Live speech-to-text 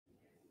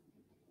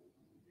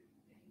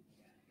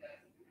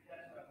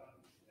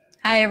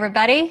Hi,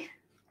 everybody.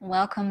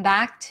 Welcome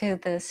back to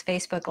this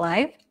Facebook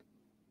Live.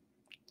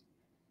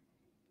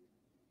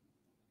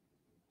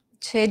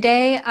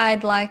 Today,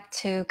 I'd like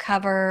to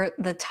cover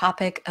the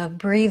topic of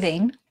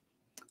breathing.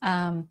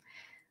 The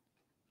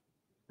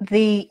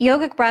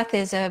yogic breath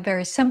is a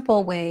very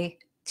simple way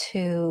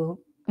to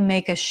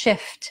make a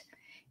shift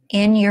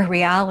in your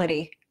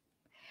reality.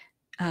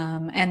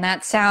 And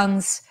that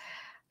sounds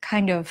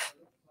kind of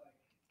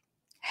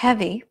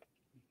heavy,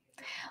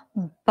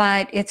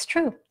 but it's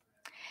true.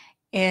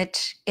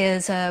 It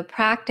is a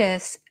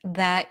practice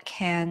that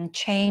can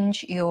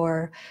change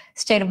your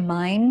state of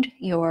mind,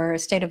 your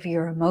state of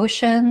your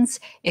emotions.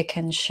 It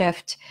can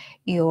shift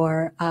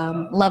your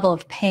level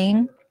of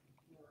pain.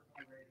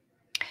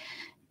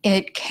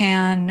 It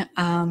can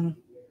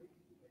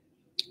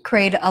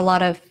create a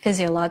lot of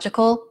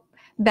physiological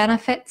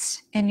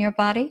benefits in your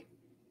body.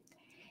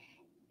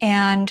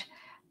 And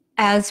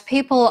as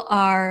people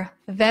are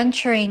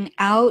venturing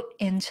out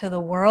into the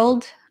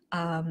world,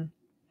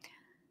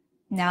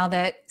 now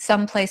that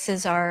some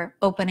places are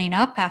opening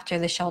up after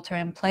the shelter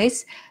in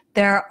place,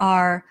 there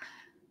are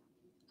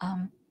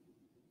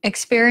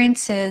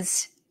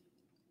experiences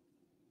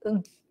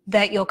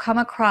that you'll come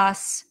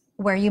across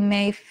where you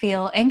may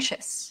feel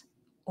anxious,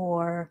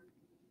 or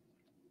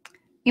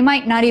you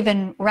might not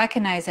even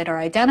recognize it or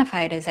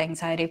identify it as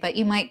anxiety, but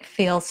you might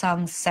feel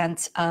some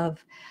sense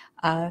of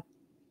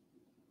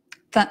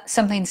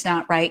something's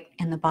not right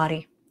in the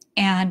body.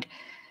 And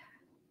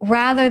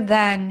rather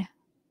than,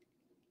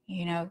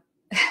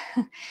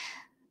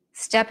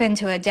 step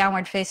into a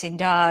downward facing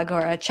dog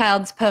or a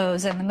child's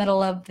pose in the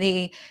middle of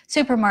the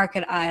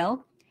supermarket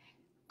aisle,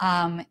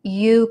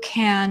 you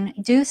can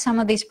do some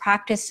of these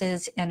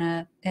practices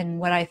in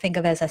what I think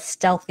of as a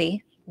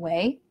stealthy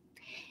way.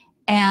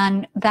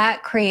 And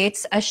that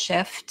creates a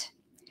shift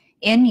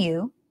in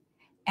you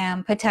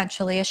and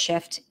potentially a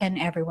shift in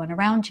everyone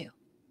around you.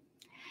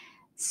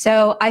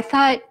 So I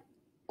thought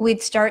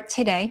we'd start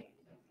today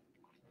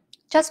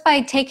just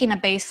by taking a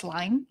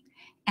baseline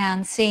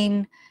and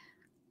seeing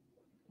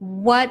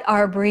what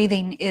our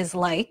breathing is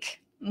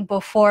like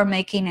before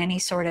making any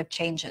sort of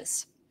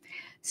changes.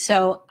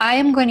 So I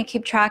am going to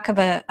keep track of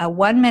a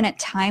 1-minute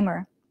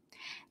timer,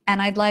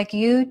 and I'd like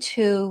you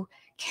to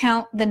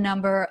count the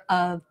number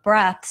of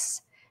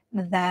breaths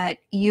that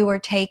you are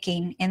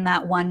taking in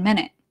that 1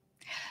 minute.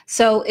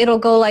 So it'll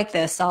go like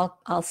this.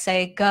 I'll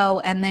say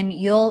go, and then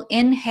you'll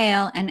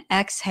inhale and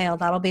exhale.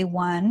 That'll be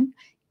 1.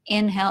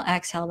 Inhale,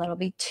 exhale. That'll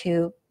be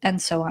 2, and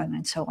so on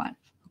and so on.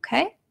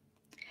 Okay?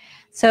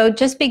 So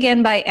just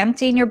begin by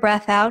emptying your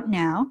breath out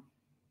now,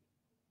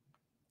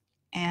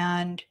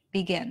 and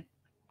begin.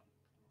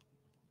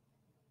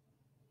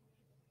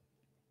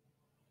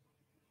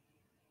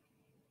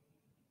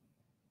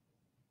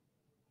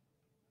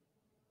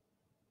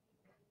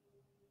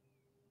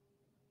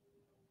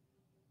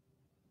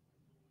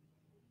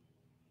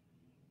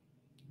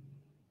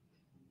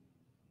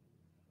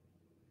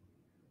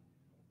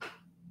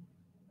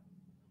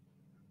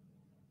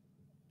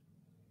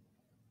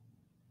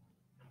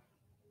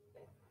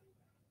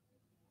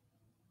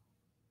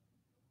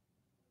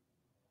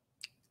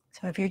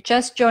 So if you're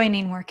just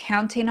joining, we're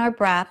counting our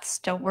breaths.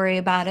 Don't worry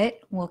about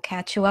it. We'll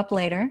catch you up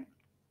later.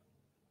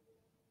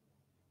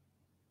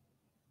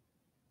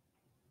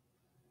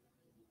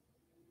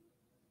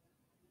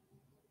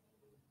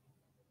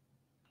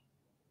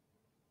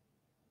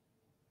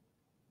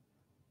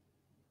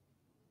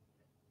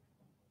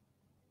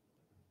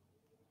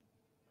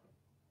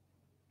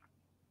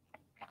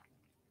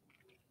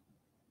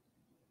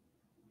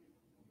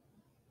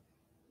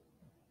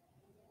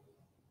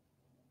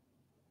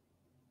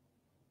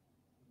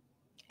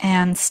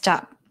 And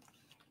stop.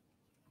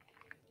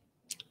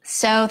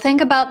 So think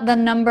about the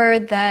number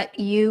that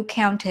you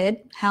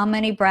counted, how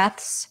many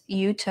breaths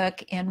you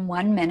took in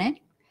 1 minute.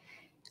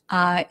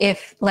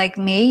 If, like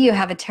me, you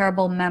have a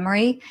terrible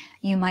memory,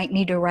 you might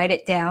need to write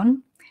it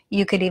down.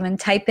 You could even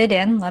type it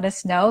in. Let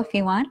us know if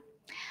you want.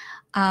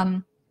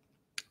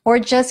 Or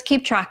just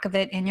keep track of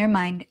it in your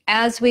mind.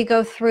 As we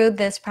go through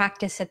this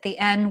practice at the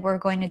end, we're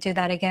going to do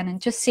that again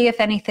and just see if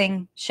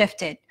anything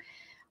shifted.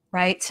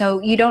 Right?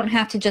 So you don't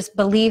have to just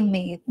believe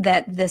me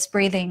that this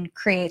breathing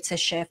creates a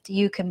shift.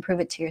 You can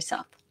prove it to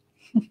yourself.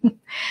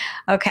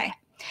 Okay.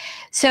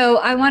 So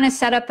I want to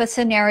set up a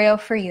scenario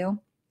for you.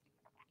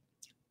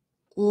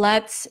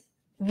 Let's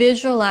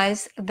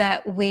visualize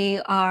that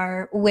we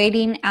are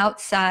waiting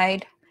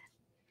outside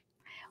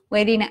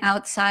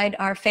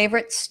our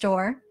favorite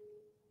store.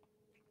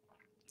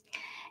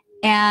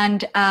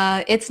 And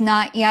it's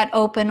not yet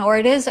open, or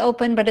it is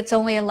open, but it's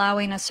only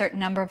allowing a certain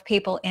number of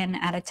people in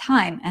at a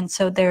time. And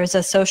so there's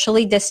a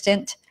socially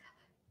distant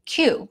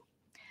queue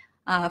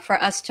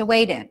for us to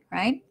wait in,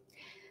 right?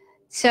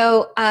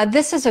 So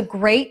this is a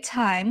great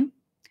time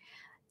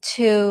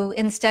to,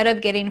 instead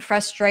of getting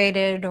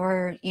frustrated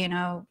or,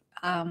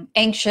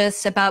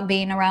 anxious about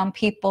being around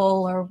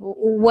people or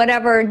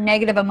whatever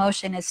negative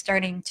emotion is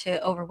starting to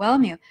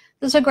overwhelm you,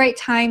 this is a great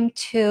time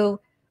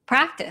to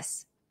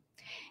practice.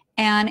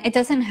 And it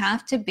doesn't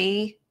have to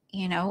be,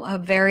 a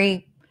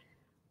very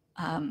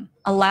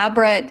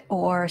elaborate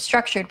or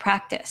structured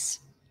practice.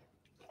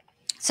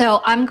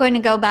 So I'm going to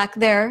go back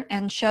there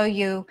and show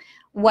you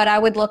what I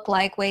would look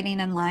like waiting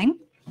in line.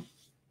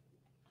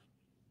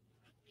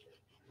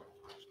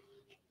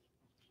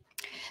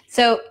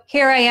 So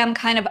here I am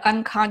kind of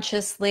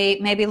unconsciously,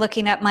 maybe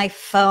looking at my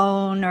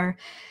phone or,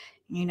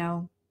 you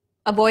know,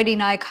 avoiding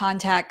eye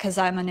contact because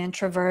I'm an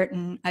introvert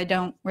and I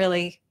don't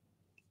really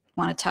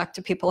want to talk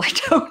to people I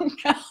don't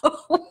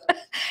know.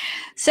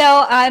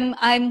 So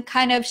I'm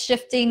kind of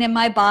shifting in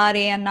my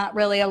body and not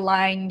really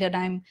aligned, and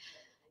I'm,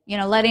 you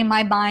know, letting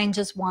my mind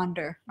just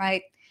wander,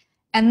 right?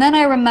 And then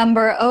I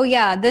remember, oh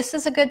yeah, this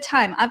is a good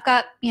time. I've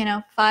got, you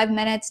know, 5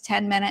 minutes,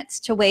 10 minutes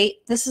to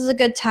wait. This is a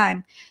good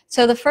time.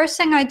 So the first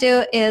thing I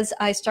do is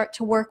I start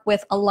to work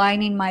with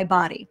aligning my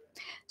body.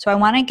 So I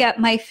want to get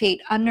my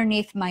feet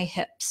underneath my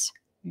hips.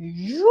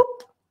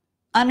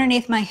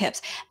 Underneath my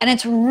hips. And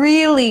it's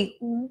really,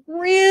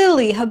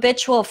 really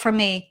habitual for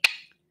me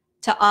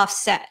to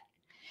offset.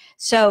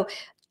 So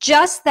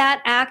just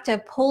that act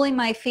of pulling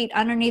my feet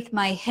underneath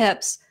my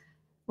hips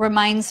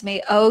reminds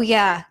me, oh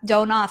yeah,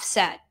 don't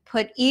offset.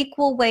 Put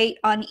equal weight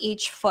on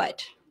each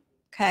foot,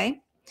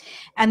 okay?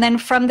 And then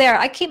from there,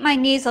 I keep my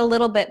knees a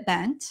little bit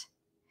bent,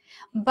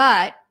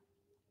 but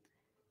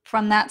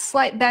from that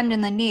slight bend in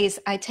the knees,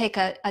 I take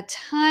a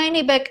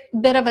tiny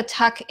bit of a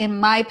tuck in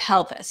my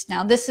pelvis.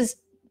 Now, this is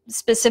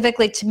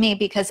specifically to me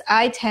because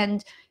I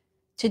tend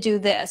to do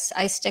this.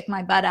 I stick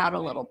my butt out a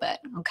little bit,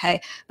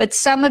 okay? But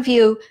some of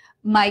you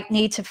might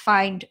need to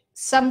find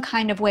some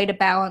kind of way to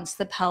balance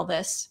the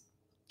pelvis,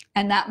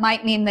 and that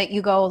might mean that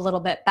you go a little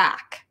bit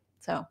back.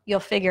 So you'll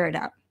figure it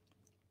out.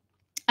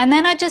 And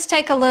then I just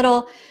take a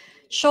little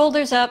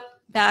shoulders up,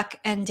 back,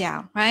 and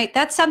down, right?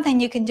 That's something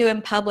you can do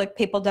in public.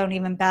 People don't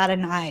even bat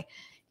an eye.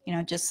 You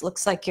know, just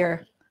looks like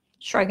you're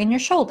shrugging your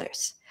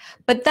shoulders.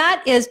 But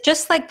that is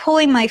just like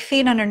pulling my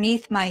feet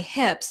underneath my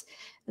hips.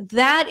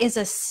 That is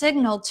a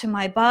signal to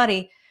my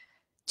body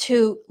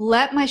to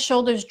let my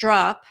shoulders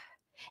drop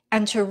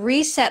and to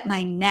reset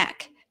my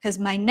neck. Because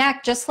my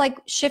neck, just like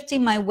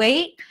shifting my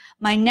weight,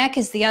 my neck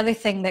is the other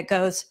thing that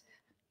goes,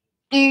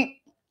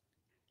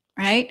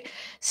 right?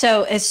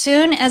 So as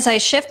soon as I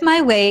shift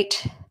my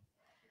weight,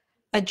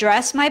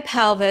 address my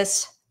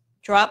pelvis,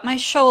 drop my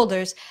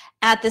shoulders,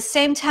 at the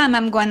same time,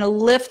 I'm going to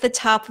lift the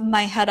top of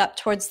my head up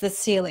towards the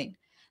ceiling.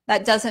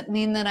 That doesn't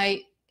mean that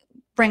I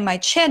bring my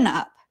chin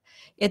up.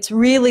 It's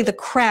really the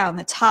crown,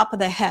 the top of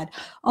the head.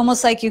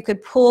 Almost like you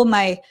could pull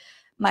my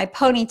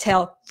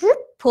ponytail,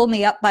 pull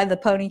me up by the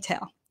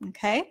ponytail,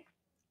 okay?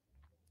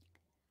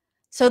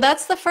 So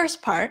that's the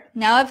first part.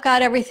 Now I've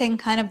got everything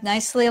kind of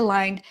nicely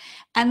aligned.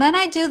 And then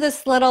I do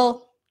this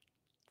little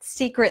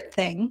secret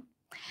thing.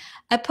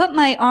 I put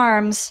my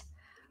arms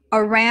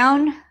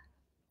around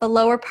the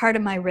lower part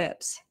of my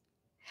ribs.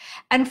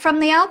 And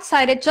from the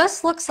outside, it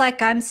just looks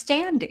like I'm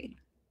standing,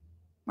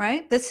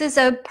 right? This is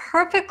a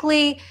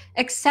perfectly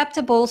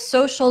acceptable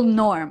social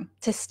norm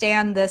to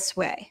stand this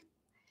way.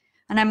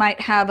 And I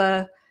might have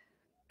a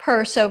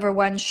purse over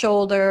one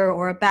shoulder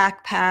or a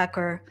backpack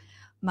or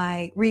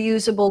my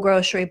reusable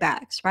grocery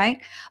bags,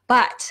 right?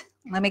 But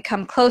let me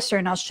come closer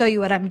and I'll show you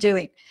what I'm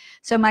doing.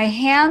 So my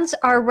hands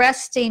are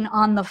resting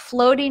on the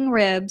floating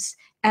ribs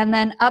and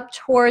then up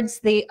towards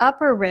the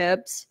upper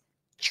ribs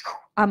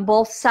on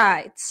both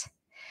sides.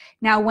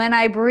 Now, when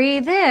I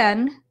breathe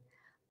in,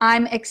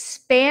 I'm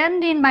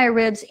expanding my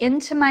ribs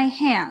into my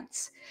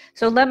hands.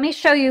 So let me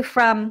show you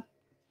from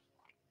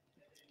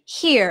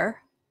here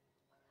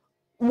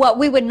what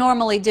we would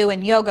normally do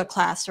in yoga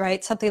class,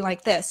 right? Something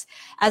like this.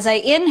 As I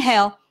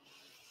inhale,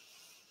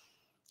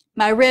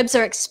 my ribs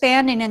are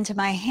expanding into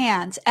my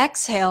hands.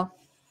 Exhale,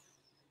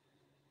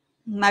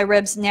 my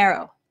ribs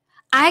narrow.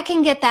 I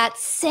can get that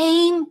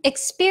same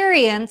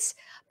experience,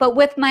 but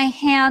with my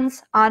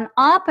hands on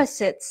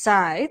opposite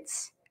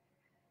sides,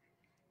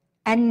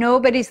 and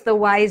nobody's the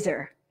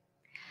wiser.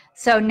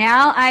 So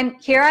now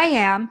here I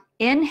am,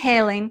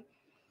 inhaling.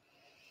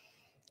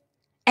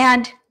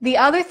 And the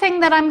other thing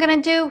that I'm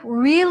going to do,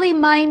 really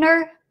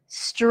minor,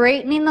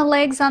 straightening the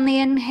legs on the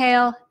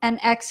inhale and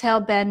exhale,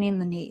 bending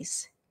the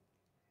knees.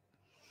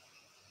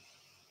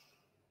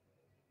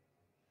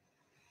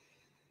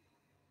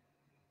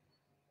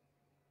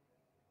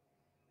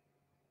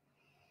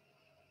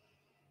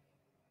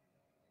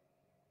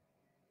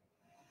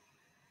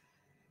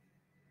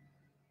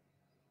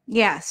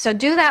 Yeah, so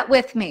do that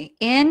with me.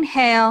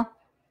 Inhale,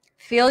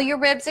 feel your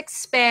ribs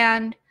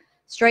expand,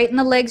 straighten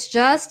the legs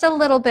just a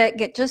little bit,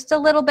 get just a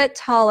little bit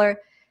taller.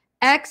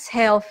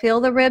 Exhale, feel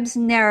the ribs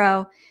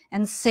narrow,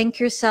 and sink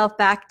yourself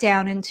back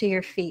down into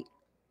your feet.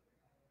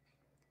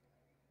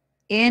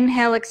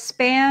 Inhale,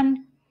 expand.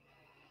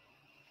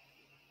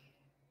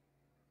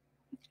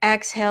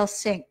 Exhale,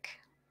 sink.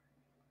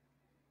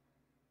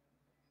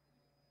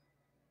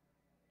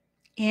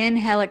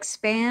 Inhale,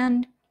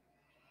 expand.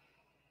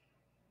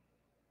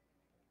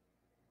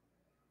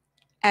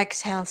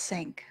 Exhale,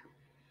 sink.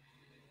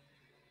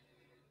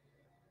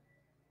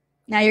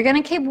 Now you're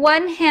going to keep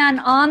one hand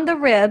on the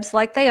ribs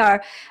like they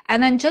are,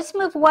 and then just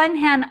move one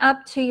hand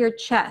up to your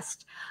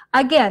chest.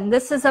 Again,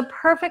 this is a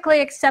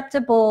perfectly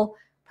acceptable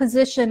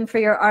position for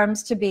your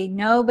arms to be.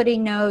 Nobody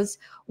knows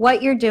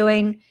what you're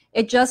doing.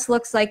 It just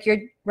looks like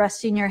you're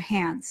resting your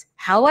hands.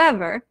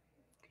 However,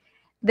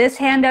 this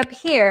hand up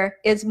here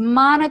is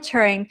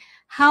monitoring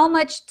how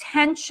much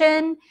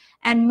tension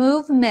and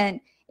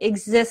movement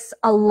exists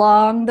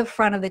along the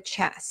front of the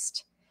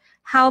chest.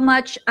 How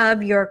much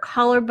of your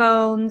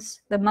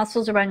collarbones, the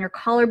muscles around your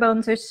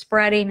collarbones are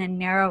spreading and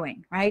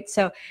narrowing, right?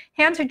 So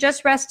hands are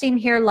just resting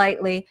here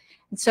lightly.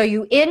 And so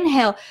you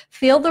inhale,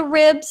 feel the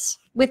ribs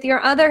with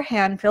your other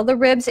hand, feel the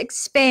ribs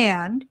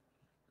expand,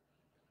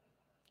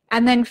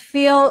 and then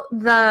feel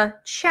the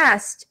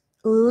chest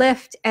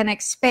lift and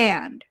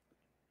expand.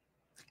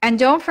 And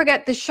don't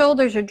forget the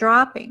shoulders are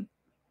dropping.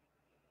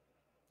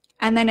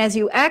 And then as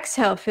you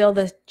exhale, feel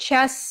the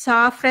chest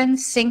soften,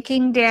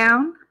 sinking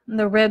down, and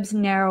the ribs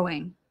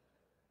narrowing.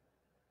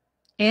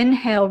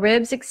 Inhale,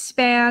 ribs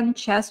expand,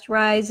 chest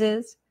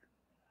rises.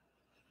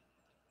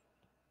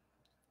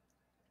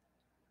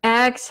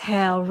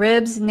 Exhale,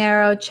 ribs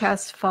narrow,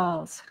 chest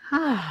falls.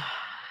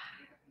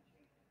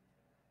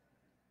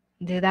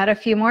 Do that a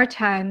few more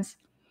times.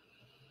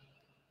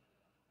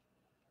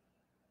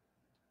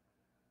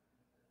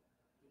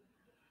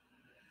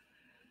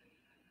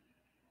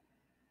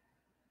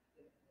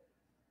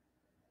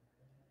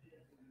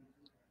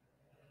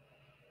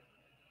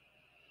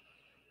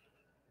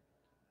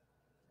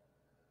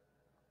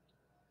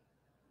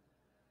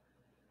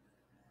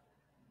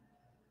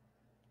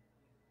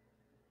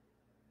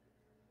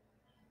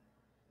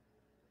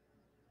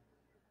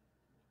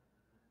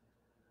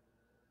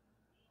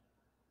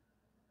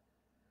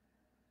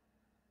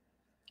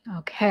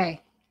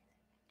 Okay.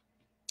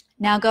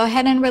 Now go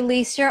ahead and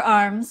release your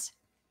arms.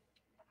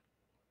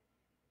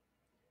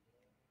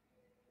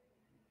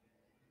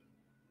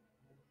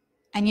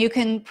 And you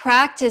can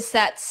practice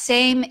that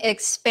same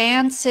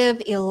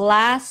expansive,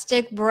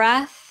 elastic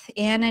breath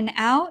in and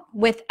out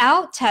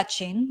without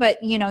touching,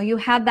 but you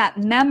have that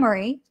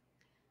memory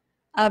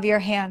of your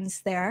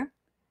hands there.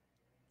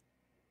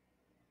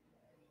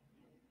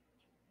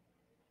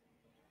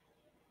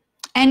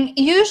 And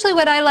usually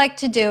what I like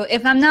to do,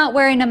 if I'm not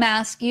wearing a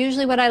mask,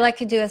 usually what I like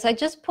to do is I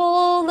just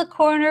pull the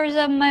corners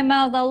of my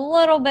mouth a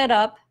little bit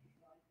up.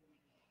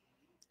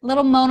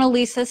 Little Mona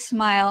Lisa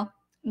smile.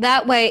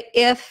 That way,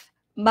 if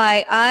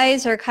my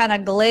eyes are kind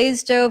of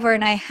glazed over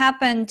and I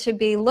happen to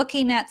be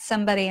looking at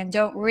somebody and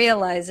don't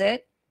realize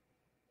it,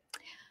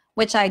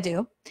 which I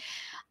do,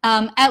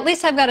 at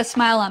least I've got a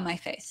smile on my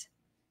face.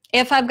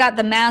 If I've got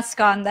the mask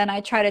on, then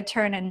I try to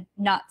turn and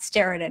not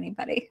stare at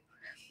anybody.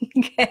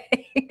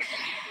 Okay.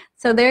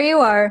 So there you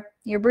are.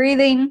 You're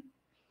breathing.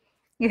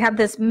 You have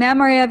this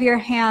memory of your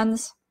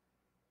hands.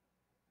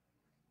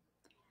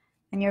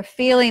 And you're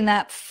feeling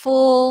that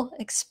full,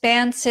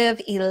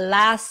 expansive,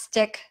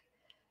 elastic,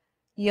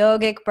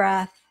 yogic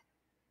breath.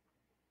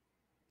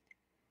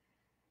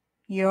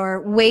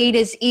 Your weight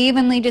is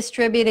evenly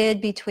distributed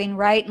between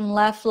right and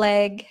left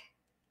leg.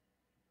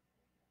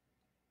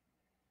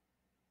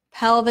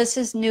 Pelvis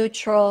is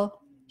neutral.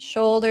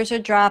 Shoulders are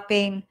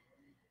dropping.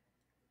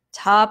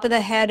 Top of the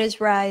head is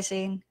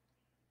rising.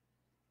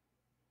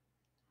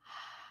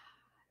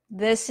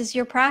 This is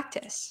your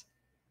practice.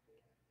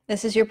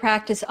 This is your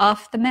practice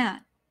off the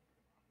mat.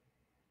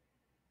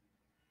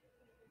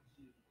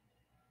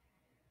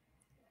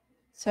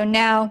 So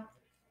now,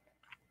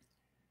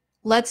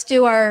 let's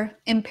do our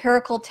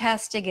empirical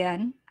test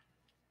again.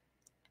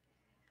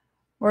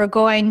 We're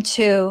going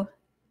to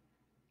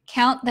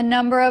count the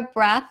number of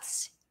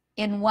breaths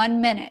in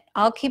 1 minute.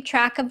 I'll keep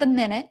track of the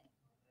minute.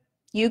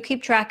 You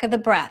keep track of the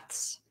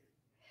breaths.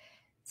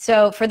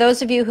 So for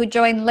those of you who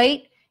joined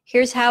late,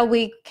 here's how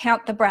we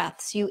count the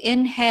breaths. You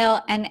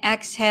inhale and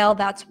exhale,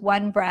 that's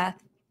 1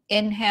 breath.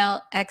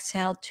 Inhale,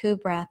 exhale, 2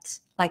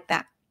 breaths, like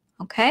that,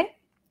 okay?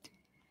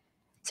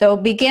 So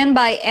begin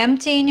by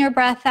emptying your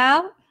breath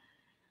out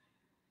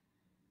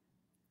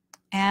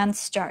and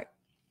start.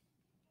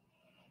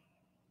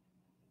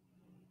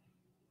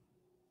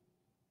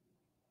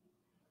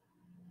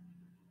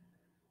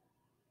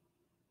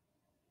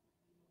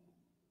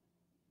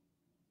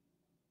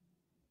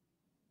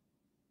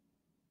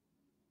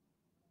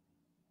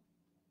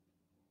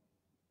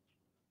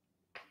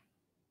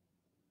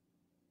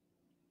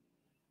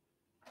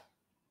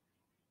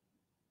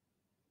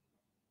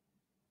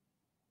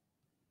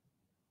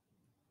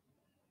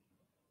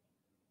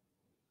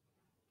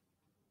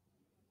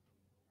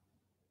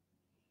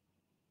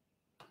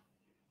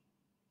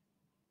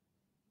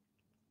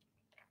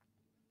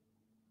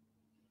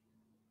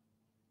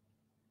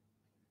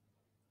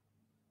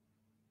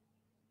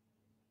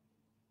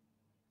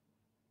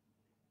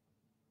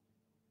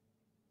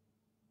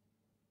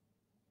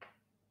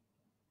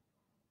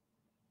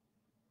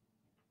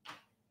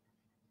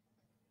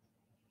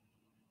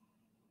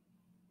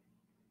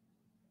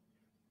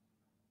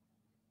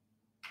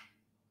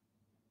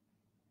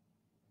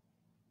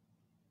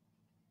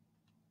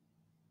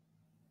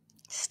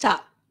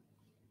 Stop.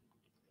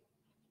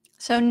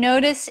 So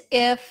notice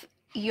if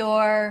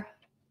your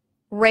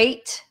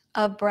rate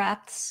of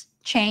breaths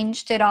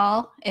changed at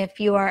all, if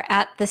you are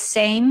at the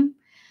same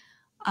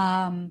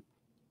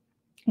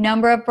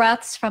number of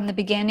breaths from the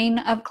beginning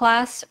of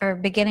class or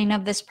beginning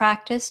of this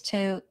practice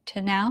to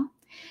now.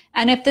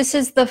 And if this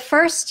is the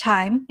first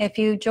time, if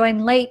you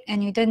joined late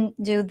and you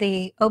didn't do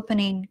the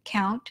opening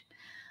count,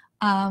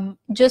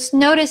 just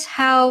notice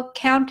how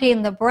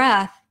counting the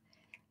breath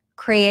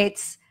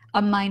creates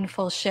a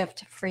mindful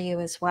shift for you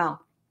as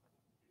well.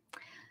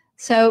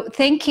 So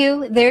thank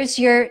you. There's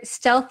your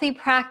stealthy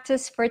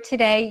practice for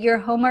today, your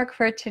homework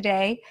for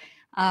today.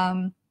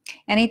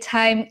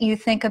 Anytime you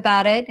think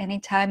about it,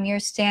 anytime you're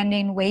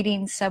standing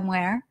waiting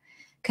somewhere,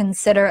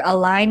 consider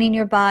aligning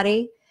your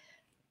body,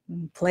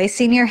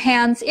 placing your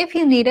hands, if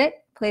you need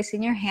it,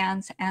 placing your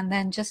hands, and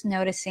then just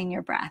noticing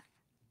your breath.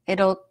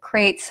 It'll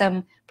create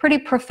some pretty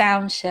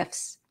profound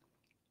shifts.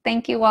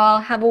 Thank you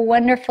all. Have a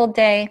wonderful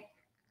day.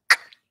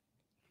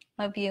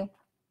 Love you.